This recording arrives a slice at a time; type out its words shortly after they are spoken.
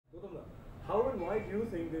why do you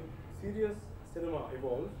think that serious cinema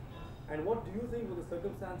evolved, and what do you think were the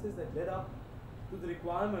circumstances that led up to the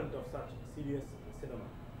requirement of such serious cinema?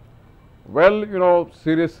 Well, you know,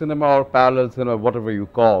 serious cinema or parallel cinema, whatever you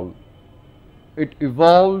call, it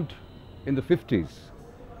evolved in the 50s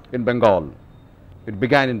in Bengal. It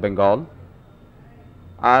began in Bengal,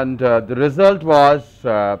 and the result was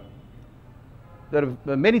there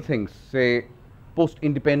are many things, say,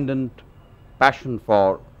 post-independent passion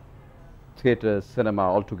for theatre, cinema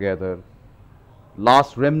altogether,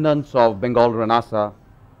 last remnants of Bengal Renaissance,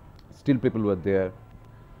 still people were there,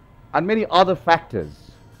 and many other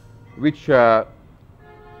factors which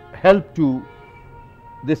helped to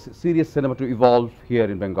this serious cinema to evolve here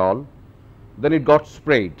in Bengal. Then it got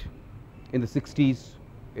spread in the 60s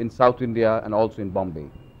in South India and also in Bombay.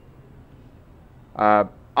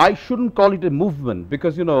 I shouldn't call it a movement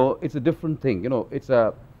because, you know, it's a different thing. You know, it's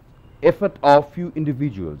a effort of few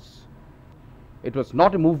individuals. It was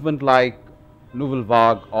not a movement like Nouvelle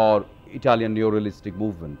Vogue or Italian Neorealistic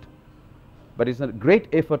movement, but it's a great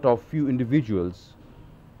effort of few individuals.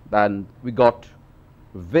 Then we got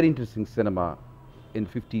very interesting cinema in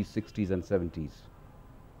 50s, 60s and 70s.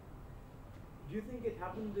 Do you think it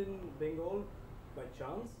happened in Bengal by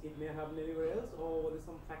chance? It may have happened anywhere else, or were there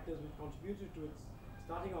some factors which contributed to its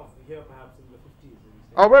starting off here perhaps in the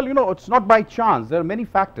 50s? Well, you know, it's not by chance. There are many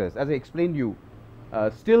factors. As I explained you,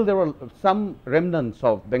 still there were some remnants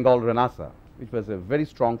of Bengal Renaissance, which was a very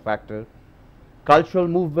strong factor. Cultural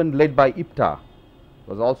movement led by IPTA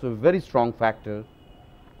was also a very strong factor,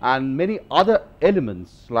 and many other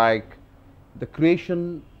elements like the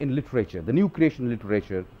creation in literature, the new creation in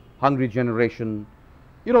literature, hungry generation,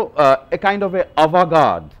 you know, a kind of a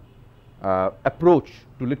avant-garde approach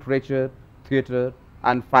to literature, theatre,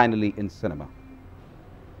 and finally in cinema.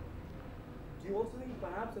 Do you also think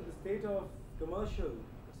perhaps that the state of commercial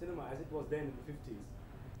cinema as it was then in the 50s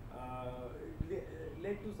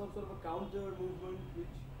led to some sort of a counter movement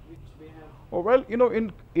which may have? Oh, well, you know,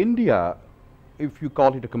 in India, if you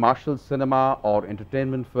call it a commercial cinema or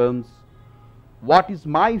entertainment films, what is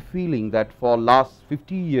my feeling that for last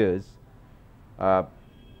 50 years,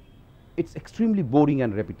 it's extremely boring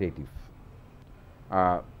and repetitive.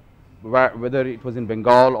 Whether it was in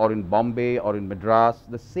Bengal or in Bombay or in Madras,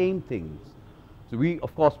 the same things. So we,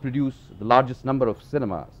 of course, produce the largest number of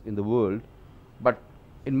cinemas in the world, but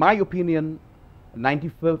in my opinion,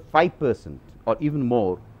 95% or even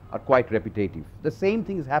more are quite repetitive. The same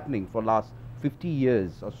thing is happening for last 50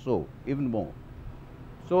 years or so, even more.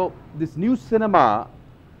 So this new cinema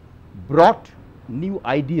brought new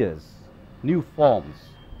ideas, new forms,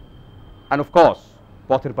 and of course,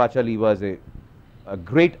 Pather Panchali was a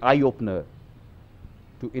great eye-opener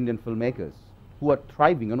to Indian filmmakers who are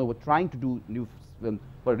thriving, you know, were trying to do new films.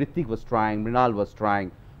 Well, Hrithik was trying, Mrinal was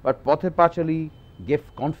trying, but Pather Panchali gave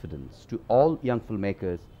confidence to all young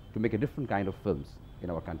filmmakers to make a different kind of films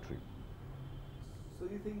in our country. So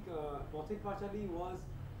you think Pather Panchali was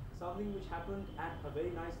something which happened at a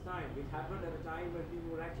very nice time? It happened at a time when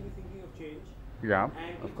people were actually thinking of change. Yeah,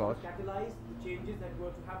 and of course. Catalyzed the changes that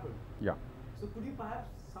were to happen. Yeah. So could you perhaps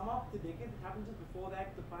sum up the decade that happened just before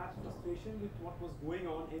that, the perhaps frustration with what was going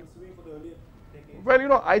on ensuing for the earlier decades? Well, you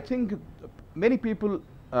know, I think many people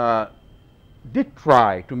did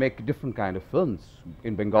try to make different kind of films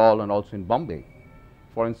in Bengal and also in Bombay.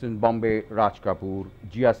 For instance, Bombay, Raj Kapoor,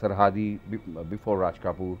 Jia Sarhadi before Raj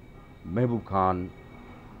Kapoor, Mehboob Khan,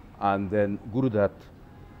 and then Gurudutt.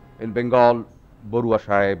 In Bengal, Barua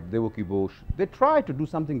Sahib, Devaki Bose, they tried to do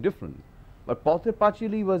something different. But Pather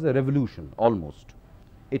Panchali was a revolution, almost.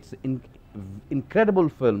 It's an incredible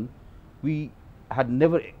film we had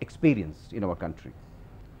never experienced in our country.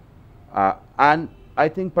 And I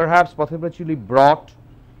think perhaps Pather Panchali brought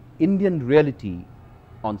Indian reality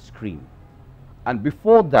on screen. And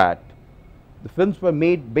before that, the films were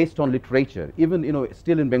made based on literature. Even, you know,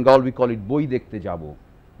 still in Bengal we call it Boi Dekhte Jabo.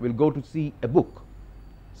 We'll go to see a book.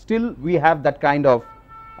 Still we have that kind of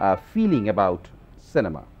feeling about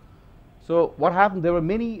cinema. So what happened, there were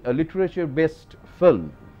many literature based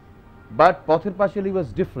films, but Pather Panchali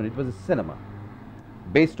was different. It was a cinema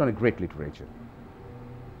based on a great literature.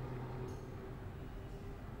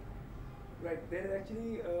 Right, there is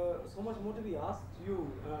actually so much more to be asked you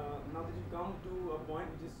now that you've come to a point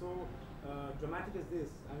which is so dramatic as this.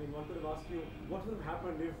 I mean, one could have asked you what would have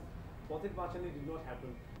happened if Pather Panchali did not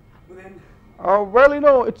happen. But then well, you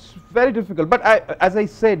know, it's very difficult. But as I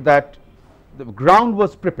said, that the ground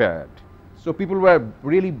was prepared. So people were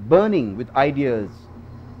really burning with ideas,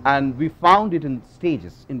 and we found it in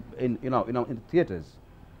stages, in the theaters,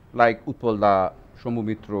 like Utpalda, Shambhu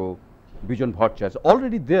Mitro, Bijan Bhattacharya,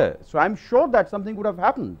 already there. So I'm sure that something would have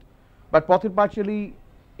happened. But Pathet Pachali,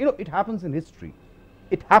 it happens in history.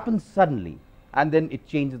 It happens suddenly, and then it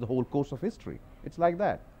changes the whole course of history. It's like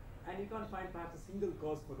that. And you can't find perhaps a single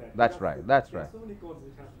cause for that. That's right. That's there right. are so many causes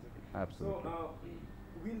which happen. Absolutely. So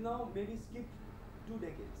we'll now maybe skip 2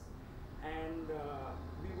 decades, and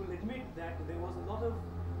we will admit that there was a lot of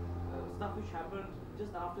stuff which happened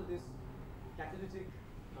just after this catalytic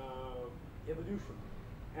evolution,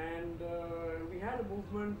 and we had a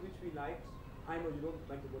movement which we liked. I know you don't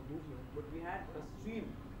like the word movement, but we had a stream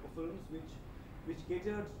of films which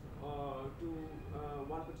catered to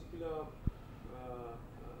one particular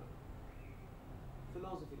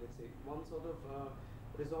philosophy, let's say, one sort of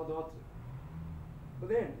raison d'etre. But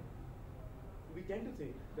then we tend to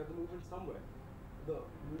think that the movement somewhere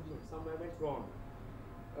went wrong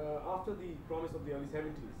after the promise of the early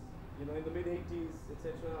 70s. In the mid 80s,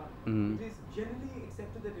 etc. It is generally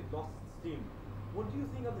accepted that it lost steam. What do you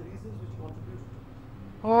think are the reasons which contributed to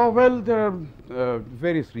it? Oh, well, there are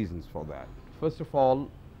various reasons for that. First of all,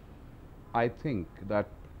 I think that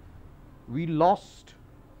we lost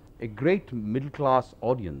a great middle class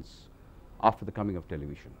audience after the coming of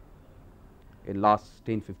television in last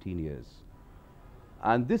 10-15 years.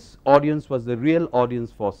 And this audience was the real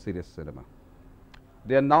audience for serious cinema.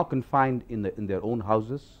 They are now confined in their own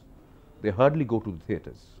houses. They hardly go to the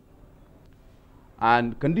theatres.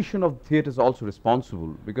 And condition of the theatre is also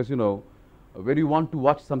responsible, because when you want to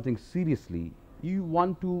watch something seriously, you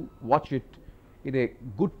want to watch it in a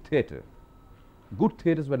good theatre. Good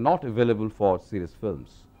theatres were not available for serious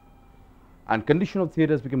films. And condition of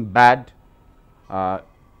theatres became bad,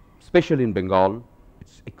 especially in Bengal.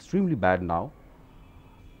 It's extremely bad now.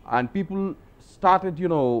 And people started,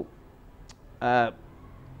 sort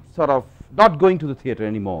of not going to the theatre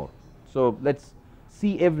anymore. So let's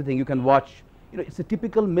see everything. You can watch, it's a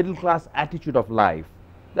typical middle class attitude of life,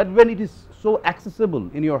 that when it is so accessible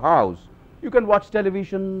in your house, you can watch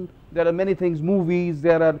television. There are many things, movies,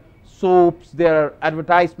 there are soaps, there are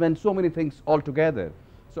advertisements, so many things all together.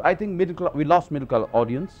 So I think we lost middle class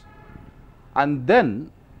audience, and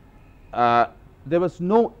then there was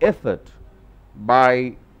no effort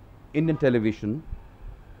by Indian television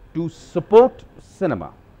to support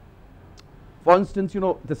cinema. For instance,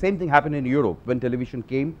 the same thing happened in Europe. When television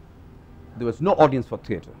came, there was no audience for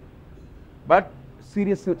theatre. But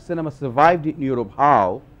serious cinema survived in Europe.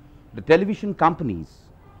 How? The television companies,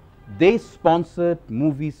 they sponsored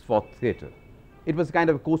movies for theatre. It was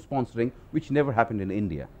kind of a co-sponsoring, which never happened in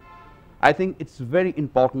India. I think it's very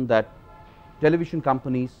important that television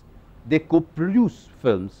companies, they co-produce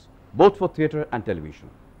films both for theatre and television.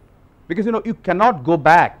 Because you cannot go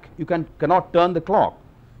back, you cannot turn the clock.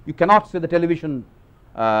 You cannot say the television,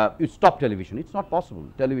 you stop television. It's not possible.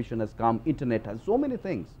 Television has come, internet has so many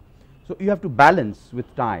things. So you have to balance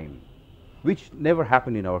with time, which never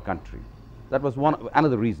happened in our country. That was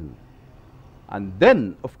another reason. And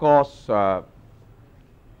then, of course,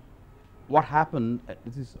 what happened,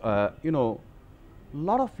 this is, a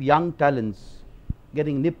lot of young talents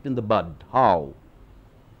getting nipped in the bud. How?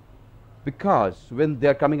 Because when they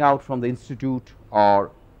are coming out from the institute,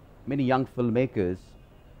 or many young filmmakers,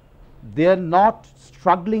 they are not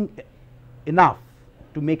struggling enough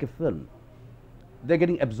to make a film. They are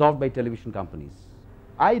getting absorbed by television companies.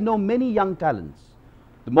 I know many young talents.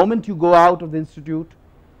 The moment you go out of the institute,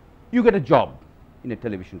 you get a job in a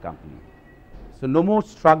television company. So no more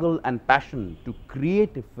struggle and passion to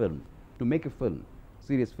create a film, to make a film,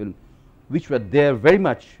 serious film, which were there very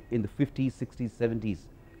much in the 50s, 60s, 70s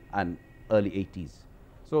and early 80s.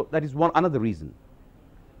 So that is another reason.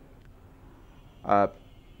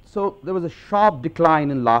 So there was a sharp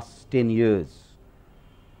decline in last 10 years,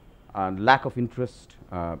 and lack of interest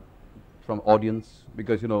from audience,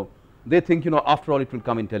 because they think after all it will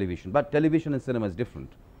come in television, but television and cinema is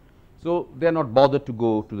different. So they are not bothered to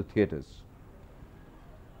go to the theatres.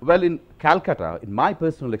 Well, in Calcutta, in my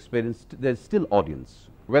personal experience, there is still audience.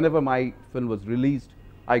 Whenever my film was released,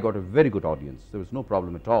 I got a very good audience. There was no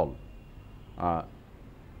problem at all.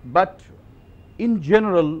 But in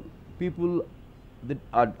general, people that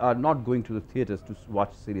are not going to the theatres to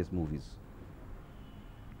watch serious movies.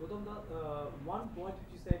 Gautam, one point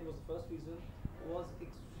which you said was the first reason was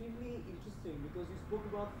extremely interesting, because you spoke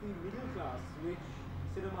about the middle class which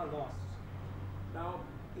cinema lost. Now,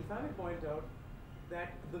 if I may point out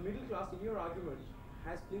that the middle class in your argument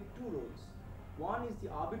has played 2 roles. One is the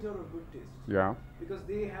arbiter of good taste. Yeah. Because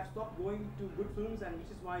they have stopped going to good films, and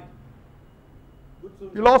which is why good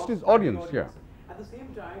films. He lost his audience, yeah. At the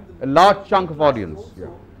same time, a large chunk of audience, is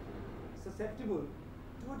also susceptible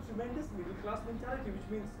to a tremendous middle class mentality, which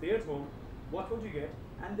means stay at home, watch what you get,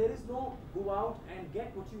 and there is no go out and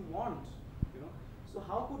get what you want. So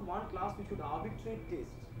how could one class which would arbitrate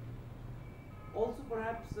taste also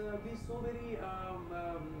perhaps be so very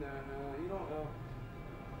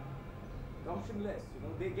gumptionless? You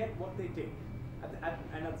know, they get what they take, and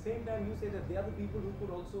at the same time you say that they are the people who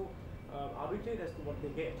could also arbitrate as to what they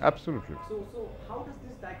get. Absolutely. So how does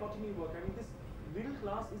this dichotomy work? I mean, this middle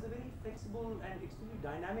class is a very flexible and extremely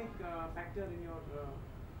dynamic factor in your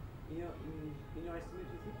estimate,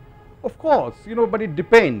 you think? Of course, you know, but it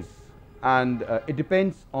depends, and it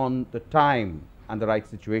depends on the time and the right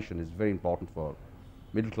situation is very important for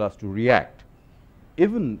middle class to react.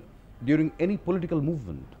 Even during any political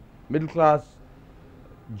movement, middle class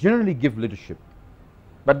generally give leadership,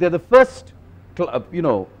 but they're the first,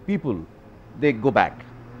 people, they go back.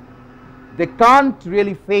 They can't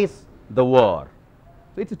really face the war.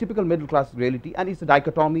 So it's a typical middle class reality, and it's a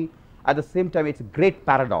dichotomy. At the same time, it's a great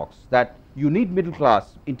paradox that you need middle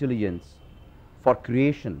class intelligence for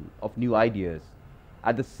creation of new ideas.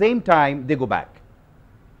 At the same time, they go back.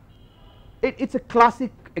 It's a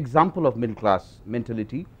classic example of middle class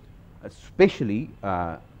mentality, especially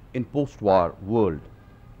in post-war world,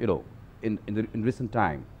 in recent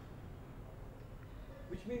time.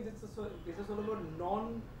 Which means it's a sort of a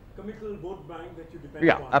non-committal vote bank that you depend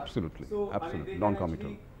Yeah, upon. absolutely. So Absolutely, they non-committal.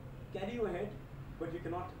 can actually carry you ahead, but you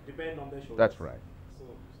cannot depend on their shoulders. That's right. So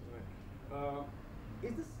right.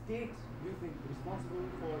 Is the state, do you think, responsible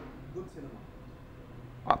for good cinema?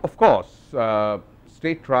 Of course,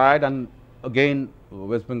 state tried, and again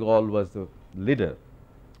West Bengal was the leader,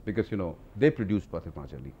 because they produced Pathik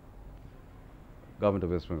Machali, government of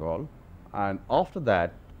West Bengal, and after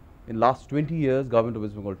that, in last 20 years, government of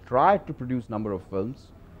West Bengal tried to produce number of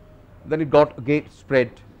films. Then it got again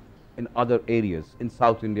spread in other areas. In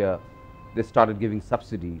South India, they started giving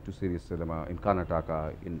subsidy to serious cinema, in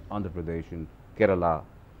Karnataka, in Andhra Pradesh, in Kerala,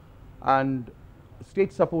 and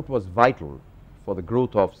state support was vital for the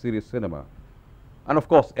growth of serious cinema. And of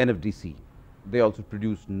course, NFDC, they also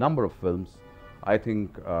produced number of films. I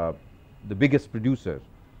think the biggest producer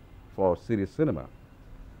for serious cinema.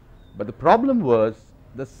 But the problem was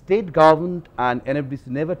the state government and NFDC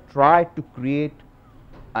never tried to create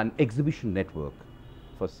an exhibition network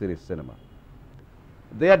for serious cinema.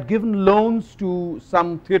 They had given loans to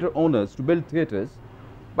some theatre owners to build theatres,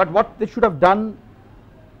 but what they should have done,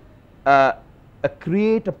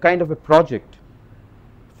 create a kind of a project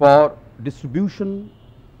for distribution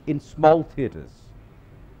in small theatres.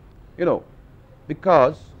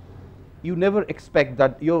 Because you never expect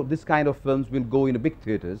that this kind of films will go in big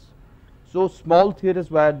theatres. So small theatres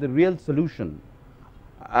were the real solution,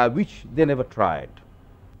 which they never tried.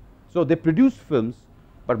 So they produced films,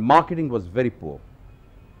 but marketing was very poor.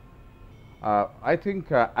 I think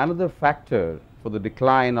another factor for the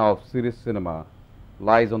decline of serious cinema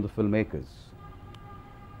lies on the filmmakers,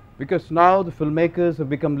 because now the filmmakers have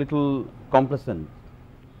become little complacent.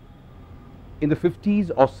 In the 50s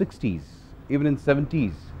or 60s, even in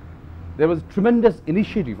 70s, there was a tremendous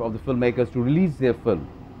initiative of the filmmakers to release their film.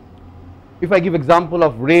 If I give example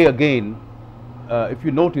of Ray again, if you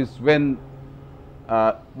notice, when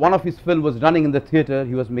one of his film was running in the theatre,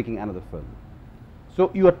 he was making another film. So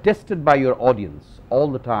you are tested by your audience all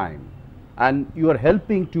the time, and you are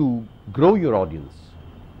helping to grow your audience,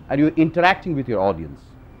 and you are interacting with your audience.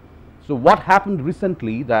 So what happened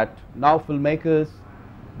recently, that now filmmakers,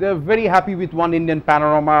 they are very happy with one Indian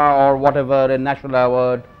Panorama or whatever, a national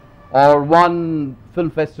award, or one film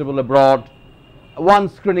festival abroad, one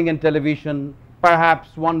screening in television,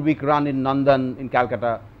 perhaps 1 week run in Nandan in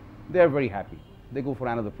Calcutta. They are very happy. They go for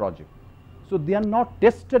another project. So they are not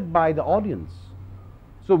tested by the audience.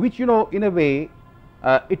 So which, in a way,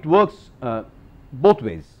 it works both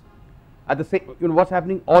ways. At the same, what's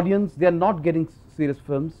happening, audience, they are not getting serious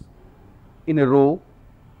films in a row.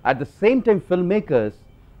 At the same time, filmmakers,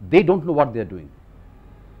 they don't know what they are doing.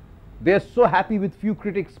 They are so happy with few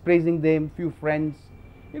critics praising them, few friends.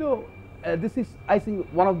 This is, I think,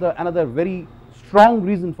 one of another very strong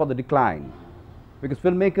reason for the decline, because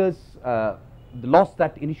filmmakers they lost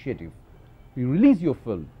that initiative. You release your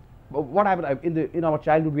film. But what happened in our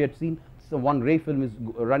childhood? We had seen one Ray film is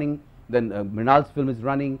running, then Mrinal's film is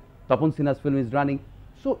running, Tapan Sinha's film is running.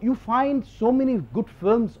 So you find so many good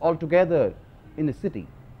films altogether in a city,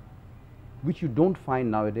 which you don't find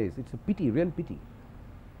nowadays. It's a pity, real pity.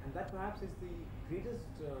 And that perhaps is the greatest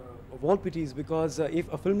of all pities, because if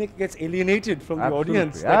a filmmaker gets alienated from the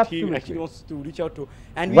audience that he actually wants to reach out to,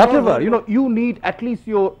 and whatever, you need at least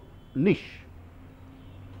your niche.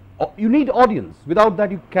 You need audience. Without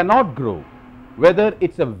that, you cannot grow. Whether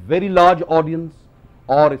it's a very large audience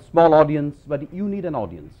or a small audience, but you need an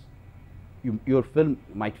audience. Your film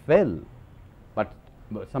might fail, but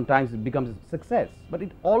sometimes it becomes a success, but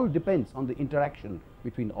it all depends on the interaction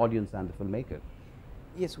between audience and the filmmaker.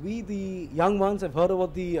 Yes, we the young ones have heard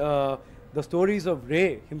about the stories of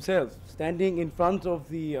Ray himself standing in front of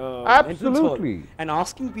the entrance hall Absolutely. and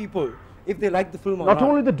asking people if they like the film or not. Not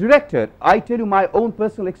only the director, I tell you my own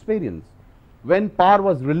personal experience. When Par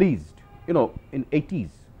was released, you know, in 80s,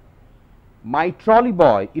 my trolley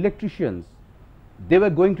boy, electricians, they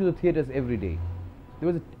were going to the theaters every day. There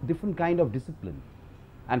was a different kind of discipline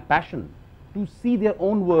and passion to see their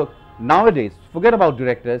own work. Nowadays, forget about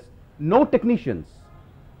directors, no technicians.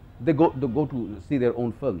 They go to see their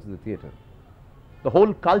own films in the theater. The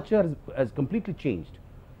whole culture has completely changed.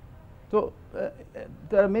 So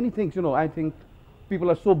there are many things, you know, I think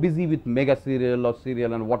people are so busy with mega serial or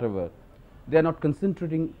serial and whatever, they are not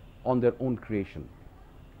concentrating on their own creation.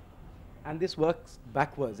 And this works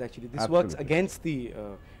backwards, actually. This Absolutely. works against the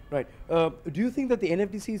right. Do you think that the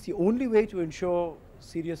NFDC is the only way to ensure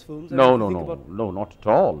serious films? No, If no, you think no, about no, not at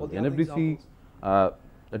all. all The the other NFDC examples.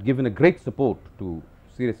 had given a great support to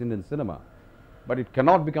serious Indian cinema, but it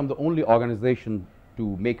cannot become the only organization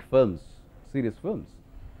to make films, serious films.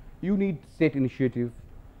 You need state initiative,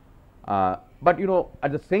 but you know,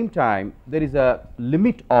 at the same time, there is a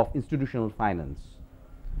limit of institutional finance.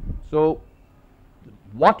 So,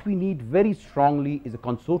 what we need very strongly is a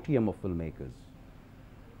consortium of filmmakers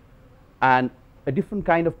and a different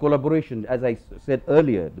kind of collaboration, as I said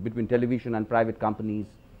earlier, between television and private companies,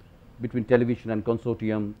 between television and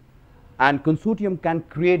consortium can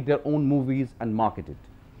create their own movies and market it.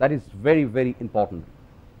 That is very, very important.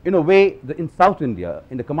 In a way, in South India,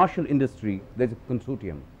 in the commercial industry, there is a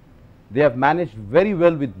consortium. They have managed very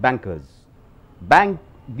well with bankers. Bank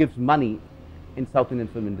gives money in South Indian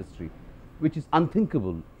film industry, which is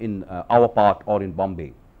unthinkable in our part or in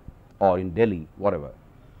Bombay or in Delhi, whatever.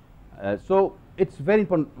 So it's very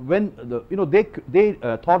important when they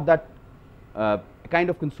thought that a kind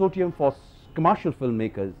of consortium for commercial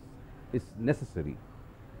filmmakers is necessary.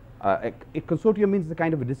 A consortium means a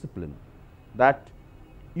kind of a discipline that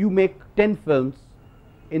you make 10 films,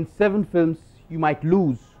 in 7 films you might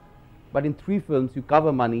lose, but in 3 films you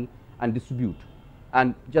cover money and distribute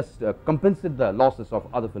and just compensate the losses of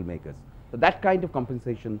other filmmakers. So that kind of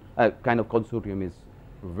compensation, kind of consortium is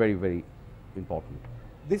very, very important.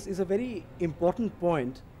 This is a very important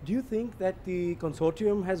point. Do you think that the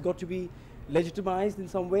consortium has got to be legitimized in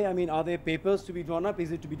some way? I mean, are there papers to be drawn up?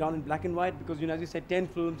 Is it to be done in black and white? Because, you know, as you said, 10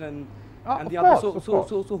 films and the other.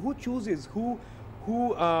 So who chooses? Who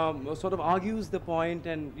sort of argues the point?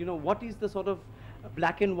 And, you know, what is the sort of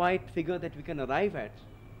black and white figure that we can arrive at?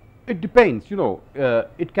 It depends, you know.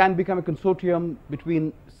 It can become a consortium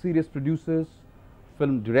between serious producers,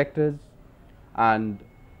 film directors, and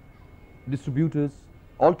distributors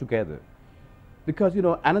all together. Because, you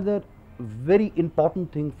know, another very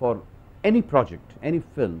important thing for any project, any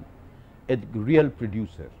film, a real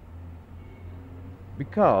producer.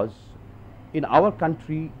 Because in our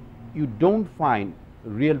country, you don't find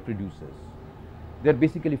real producers. They're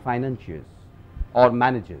basically financiers or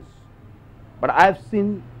managers. But I have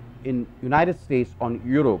seen in United States or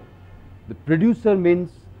Europe, the producer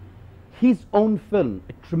means his own film,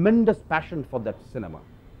 a tremendous passion for that cinema.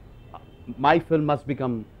 My film must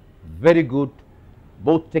become very good,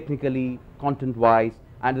 both technically, content-wise,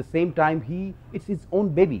 and at the same time, it's his own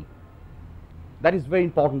baby. That is very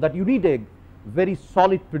important, that you need a very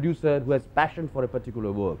solid producer who has passion for a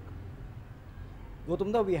particular work.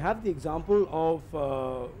 Gautam, we have the example of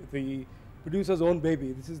the producer's own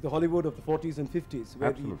baby. This is the Hollywood of the 40s and 50s, where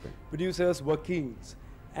Absolutely. the producers were kings.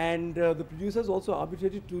 And the producers also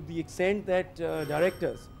arbitrated to the extent that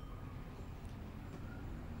directors,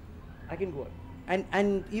 I can go on,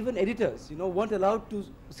 and even editors, you know, weren't allowed to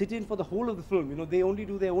sit in for the whole of the film. You know, they only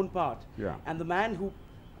do their own part. Yeah. And the man who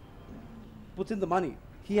puts in the money,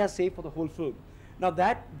 he has say for the whole film. Now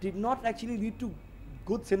that did not actually lead to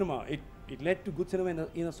good cinema. It led to good cinema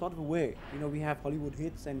in a sort of a way. You know, we have Hollywood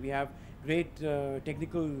hits and we have great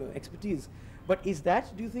technical expertise. But is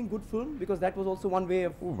that, do you think, good film? Because that was also one way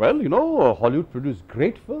of... Well, you know, Hollywood produced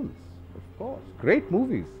great films, of course, great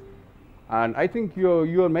movies. And I think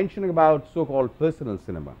you're mentioning about so-called personal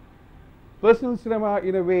cinema. Personal cinema,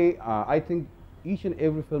 in a way, I think each and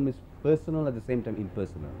every film is personal at the same time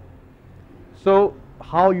impersonal. So,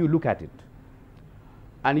 how you look at it.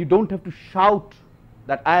 And you don't have to shout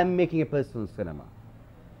that I am making a personal cinema.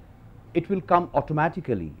 It will come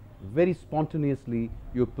automatically, very spontaneously,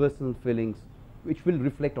 your personal feelings, which will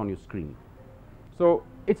reflect on your screen. So,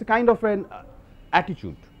 it's a kind of an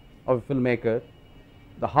attitude of a filmmaker,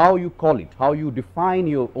 the how you call it, how you define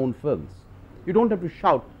your own films. You don't have to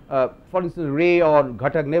shout, for instance, Ray or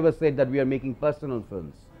Ghatak never said that we are making personal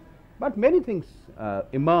films. But many things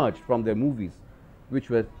emerged from their movies which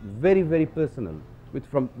were very, very personal,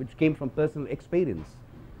 which came from personal experience.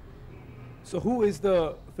 So who is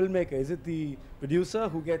the filmmaker? Is it the producer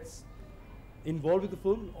who gets involved with the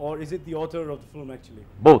film, or is it the author of the film actually?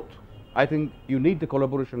 Both. I think you need the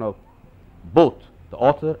collaboration of both the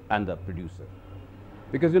author and the producer.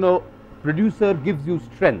 Because, you know, producer gives you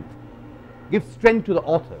strength, gives strength to the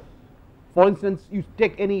author. For instance, you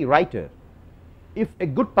take any writer. If a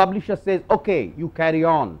good publisher says, okay, you carry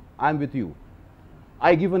on, I'm with you.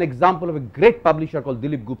 I give an example of a great publisher called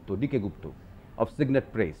Dilip Gupta, D.K. Gupta, of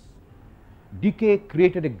Signet Press. D.K.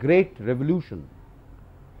 created a great revolution.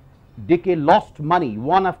 D.K. lost money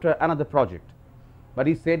one after another project, but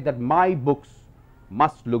he said that my books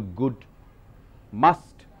must look good,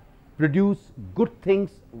 must produce good things,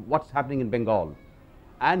 what's happening in Bengal.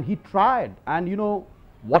 And he tried, and you know,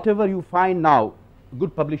 whatever you find now,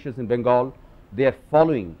 good publishers in Bengal, they are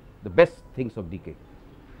following the best things of DK.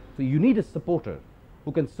 So you need a supporter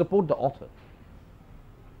who can support the author.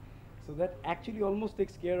 So that actually almost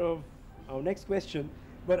takes care of our next question,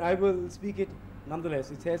 but I will speak it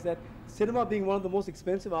nonetheless. It says that cinema being one of the most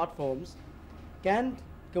expensive art forms, can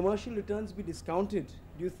commercial returns be discounted,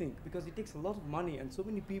 do you think? Because it takes a lot of money and so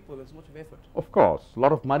many people and so much of effort. Of course, a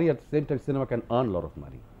lot of money, at the same time cinema can earn a lot of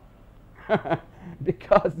money.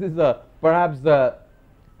 Because this is perhaps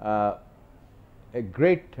a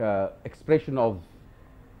great expression of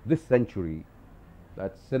this century,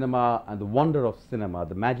 that cinema and the wonder of cinema,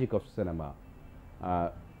 the magic of cinema,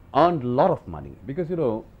 earned a lot of money. Because, you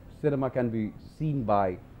know, cinema can be seen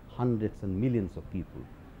by hundreds and millions of people.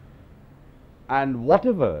 And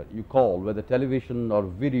whatever you call, whether television or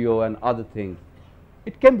video and other things,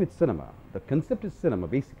 it came with cinema. The concept is cinema,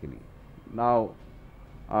 basically. Now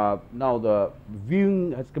the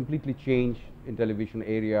viewing has completely changed in television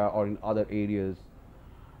area or in other areas.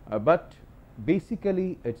 But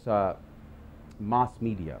basically, it's a mass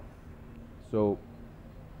media. So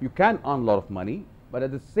you can earn a lot of money, but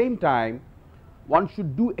at the same time, one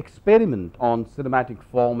should do experiment on cinematic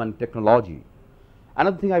form and technology.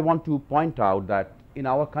 Another thing I want to point out, that in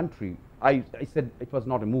our country, I said it was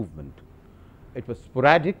not a movement. It was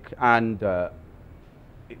sporadic, and a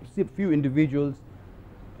few individuals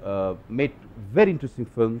made very interesting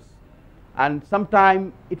films, and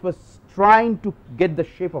sometime it was trying to get the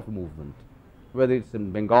shape of a movement, whether it's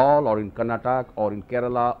in Bengal or in Karnataka or in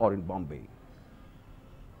Kerala or in Bombay.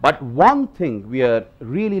 But one thing we are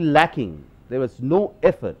really lacking, there was no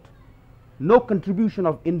effort, no contribution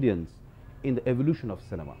of Indians in the evolution of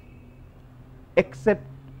cinema, except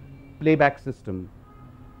playback system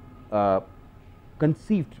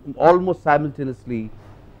conceived almost simultaneously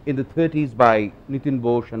in the 30s by Nitin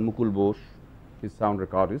Bose and Mukul Bose, his sound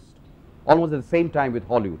recordist, almost at the same time with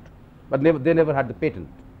Hollywood, but they never had the patent,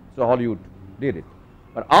 so Hollywood did it.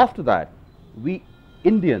 But after that, we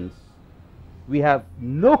Indians, we have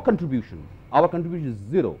no contribution. Our contribution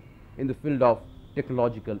is zero in the field of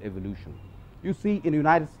technological evolution. You see, in the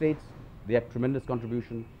United States, they had tremendous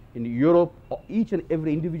contribution. In Europe, each and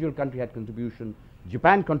every individual country had contribution.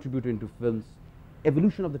 Japan contributed into films,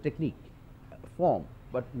 evolution of the technique, form,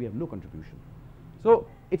 but we have no contribution. So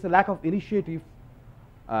it's a lack of initiative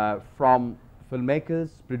from filmmakers,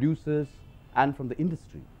 producers, and from the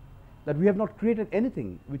industry, that we have not created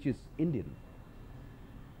anything which is Indian.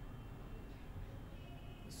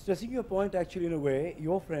 Stressing your point, actually, in a way,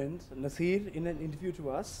 your friend Nasir, in an interview to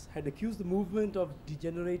us, had accused the movement of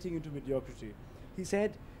degenerating into mediocrity. He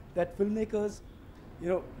said that filmmakers, you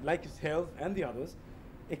know, like himself and the others,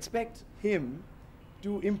 expect him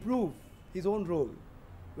to improve his own role,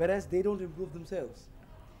 whereas they don't improve themselves.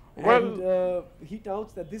 Well, and he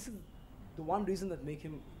touts that this is the one reason that made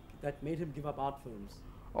him give up art films.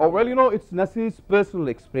 Oh, well, you know, it's Nasir's personal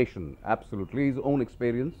expression, absolutely, his own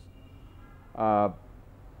experience,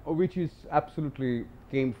 which is absolutely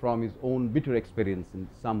came from his own bitter experience in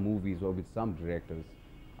some movies or with some directors.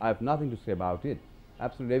 I have nothing to say about it.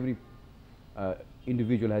 Absolutely every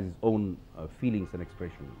individual has his own feelings and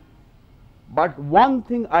expression. But one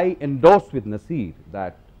thing I endorse with Nasir,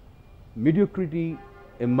 that mediocrity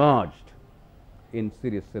emerged in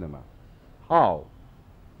serious cinema. How?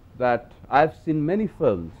 That I've seen many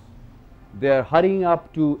films, they are hurrying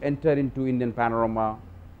up to enter into Indian panorama,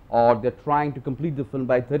 or they're trying to complete the film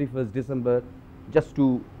by 31st December just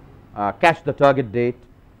to catch the target date,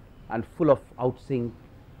 and full of outsync,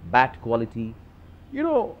 bad quality. You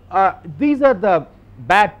know, these are the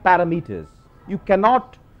bad parameters. You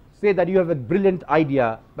cannot say that you have a brilliant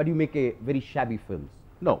idea, but you make a very shabby films.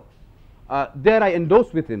 No. There I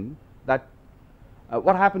endorse with him that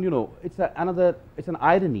What happened, it's it's an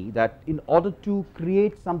irony that in order to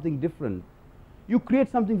create something different, you create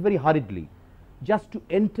something very hurriedly, just to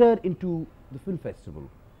enter into the film festival.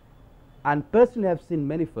 And personally, I've seen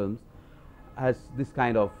many films has this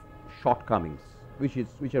kind of shortcomings,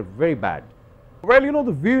 which are very bad. Well,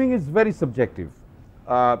 the viewing is very subjective.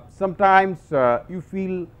 Sometimes you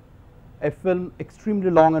feel a film extremely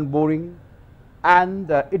long and boring, and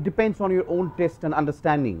it depends on your own taste and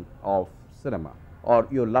understanding of cinema or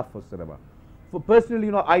your love for cinema. For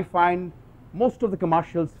personally, I find most of the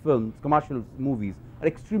commercial movies are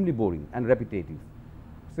extremely boring and repetitive.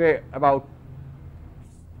 Say about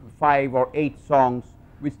 5 or 8 songs,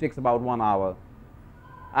 which takes about 1 hour,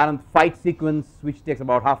 and a fight sequence which takes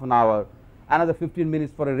about half an hour, another 15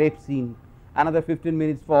 minutes for a rape scene, another 15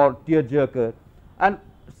 minutes for tear-jerker, and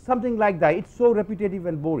something like that. It's so repetitive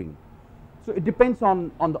and boring. So it depends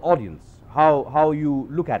on the audience, how you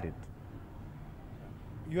look at it.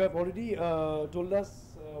 You have already told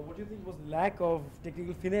us what you think was the lack of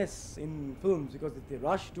technical finesse in films, because if they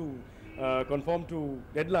rush to conform to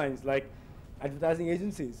deadlines like advertising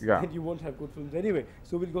agencies, then you won't have good films anyway.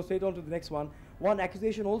 So we'll go straight on to the next one. One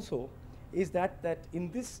accusation also is that in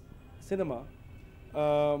this cinema,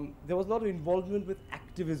 there was a lot of involvement with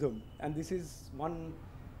activism, and this is one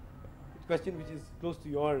question which is close to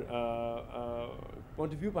your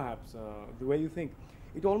point of view, perhaps, the way you think.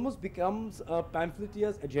 It almost becomes a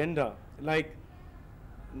pamphleteer's agenda, like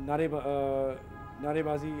Narebazi.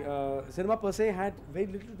 Cinema per se had very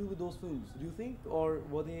little to do with those films, do you think? Or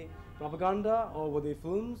were they propaganda, or were they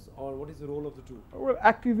films, or what is the role of the two? Well,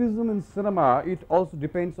 activism in cinema, it also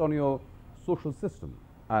depends on your social system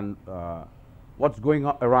and what's going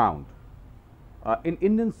on around. In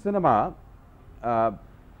Indian cinema,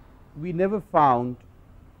 we never found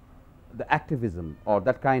the activism or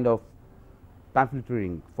that kind of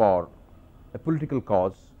pamphleteering for a political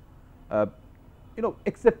cause,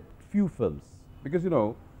 except few films, because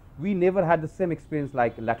we never had the same experience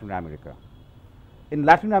like Latin America. In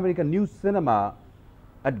Latin America, new cinema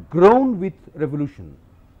had grown with revolution,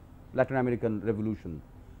 Latin American revolution.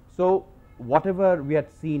 So whatever we had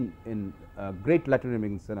seen in great Latin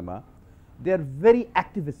American cinema, they are very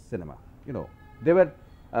activist cinema. They were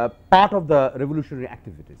part of the revolutionary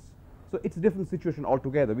activities. So it's a different situation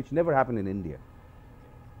altogether, which never happened in India.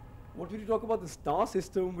 What would you talk about the star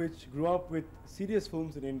system, which grew up with serious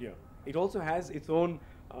films in India? It also has its own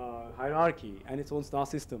hierarchy and its own star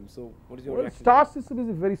system. So what is your reaction? Star system is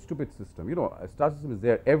a very stupid system. A star system is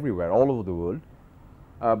there everywhere, all over the world.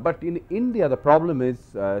 But in India, the problem is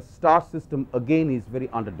star system again is very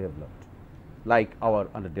underdeveloped, like our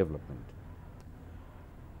underdevelopment.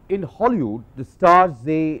 In Hollywood, the stars,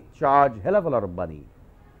 they charge hell of a lot of money,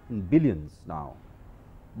 in billions now,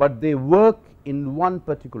 but they work in one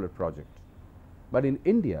particular project. But in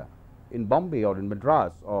India, in Bombay or in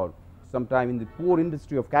Madras or sometime in the poor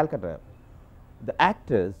industry of Calcutta, the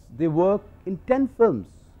actors, they work in 10 films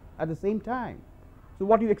at the same time. So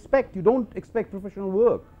what do you expect? You don't expect professional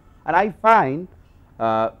work. And I find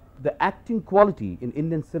the acting quality in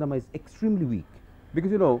Indian cinema is extremely weak,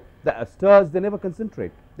 because the stars, they never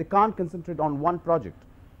concentrate. They can't concentrate on one project.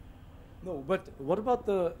 No, but what about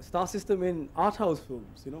the star system in art house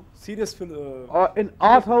films, serious film? In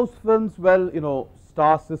art house films, well,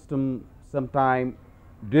 star system, sometime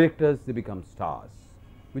directors, they become stars,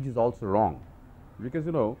 which is also wrong. Because,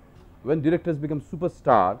 when directors become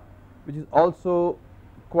superstar, which is also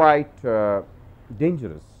quite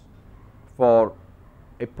dangerous for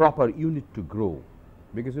a proper unit to grow.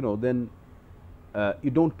 Because, then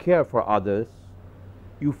you don't care for others,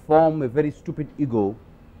 you form a very stupid ego,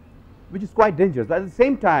 which is quite dangerous. But at the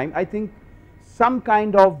same time, I think some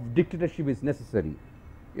kind of dictatorship is necessary,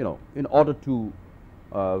 in order to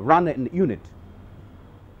run a unit.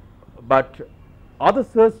 But other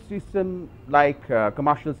search system like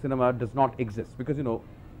commercial cinema does not exist, because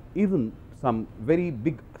even some very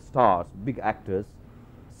big stars, big actors,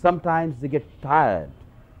 sometimes they get tired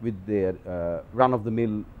with their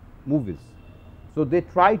run-of-the-mill movies. So they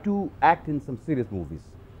try to act in some serious movies,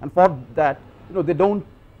 and for that, they don't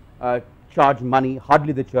charge money.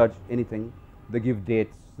 Hardly they charge anything. They give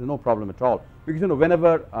dates. There's no problem at all, because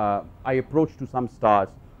whenever I approached to some stars,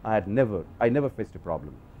 I never faced a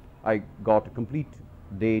problem. I got a complete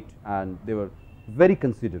date, and they were very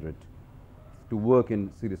considerate to work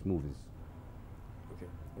in serious movies. Okay,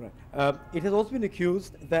 right. It has also been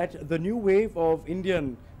accused that the new wave of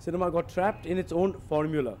Indian cinema got trapped in its own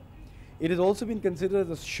formula. It has also been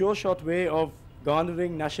considered a sure-shot way of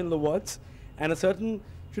garnering national awards and a certain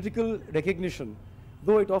critical recognition,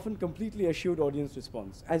 though it often completely eschewed audience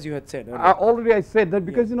response, as you had said earlier. Already I said that,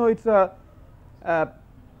 because it's a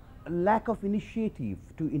lack of initiative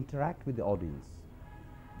to interact with the audience.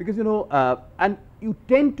 Because and you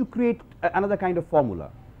tend to create another kind of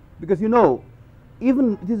formula. Because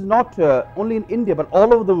even it is not only in India but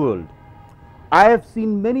all over the world. I have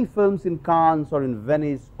seen many films in Cannes or in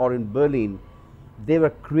Venice or in Berlin. They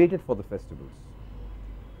were created for the festivals.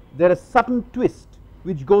 There is a certain twist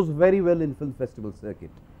which goes very well in film festival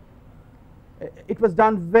circuit. It was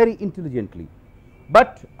done very intelligently.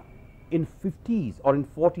 But in 50s or in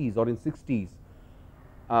 40s or in 60s,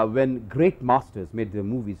 when great masters made their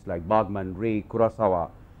movies like Bergman, Ray, Kurosawa,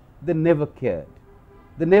 they never cared.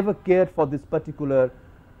 They never cared for this particular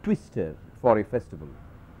twister for a festival.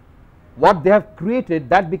 What they have created,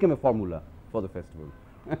 that became a formula for the festival.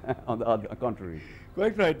 On the contrary.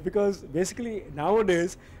 Quite right, because basically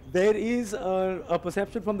nowadays there is a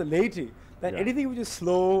perception from the laity that anything which is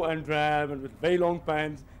slow and drab and with very long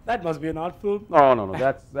pans, that must be an art film. No,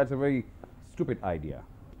 that's a very stupid idea.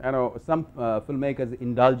 Some filmmakers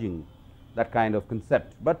indulging that kind of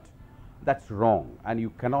concept, but that's wrong, and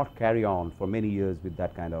you cannot carry on for many years with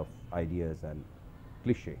that kind of ideas and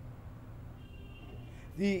cliche.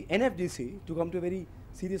 The NFDC, to come to a very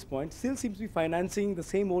serious point, still seems to be financing the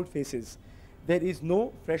same old faces. There is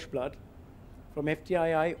no fresh blood from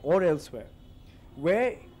FTII or elsewhere.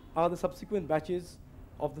 Where are the subsequent batches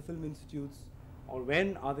of the film institutes, or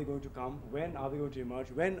when are they going to come? When are they going to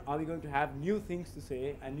emerge? When are we going to have new things to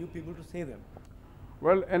say and new people to say them?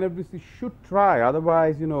 Well, NFDC should try,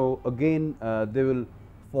 otherwise, again, they will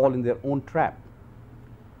fall in their own trap.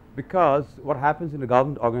 Because what happens in a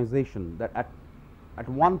government organization, that at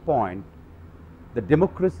one point, the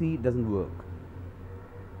democracy doesn't work.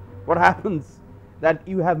 What happens that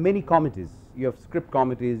you have many committees. You have script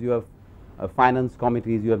committees, you have finance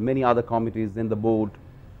committees, you have many other committees in the board.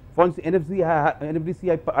 For instance,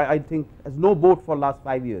 NFDC I think has no board for last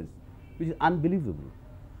 5 years, which is unbelievable.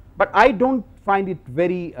 But I don't find it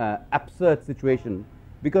very absurd situation,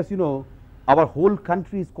 because our whole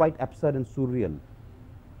country is quite absurd and surreal.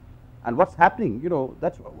 And what's happening,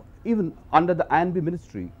 that's even under the INB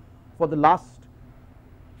ministry for the last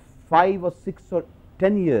 5 or 6 or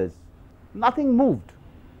 10 years, nothing moved,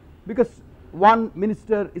 because one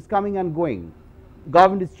minister is coming and going.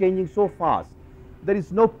 Government is changing so fast. There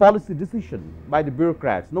is no policy decision by the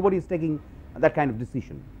bureaucrats. Nobody is taking that kind of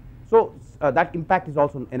decision. So that impact is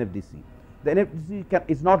also on NFDC. The NFDC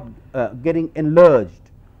is not getting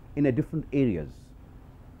enlarged in a different areas.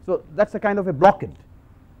 So that's a kind of a blockade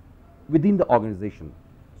within the organization.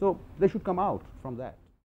 So they should come out from that.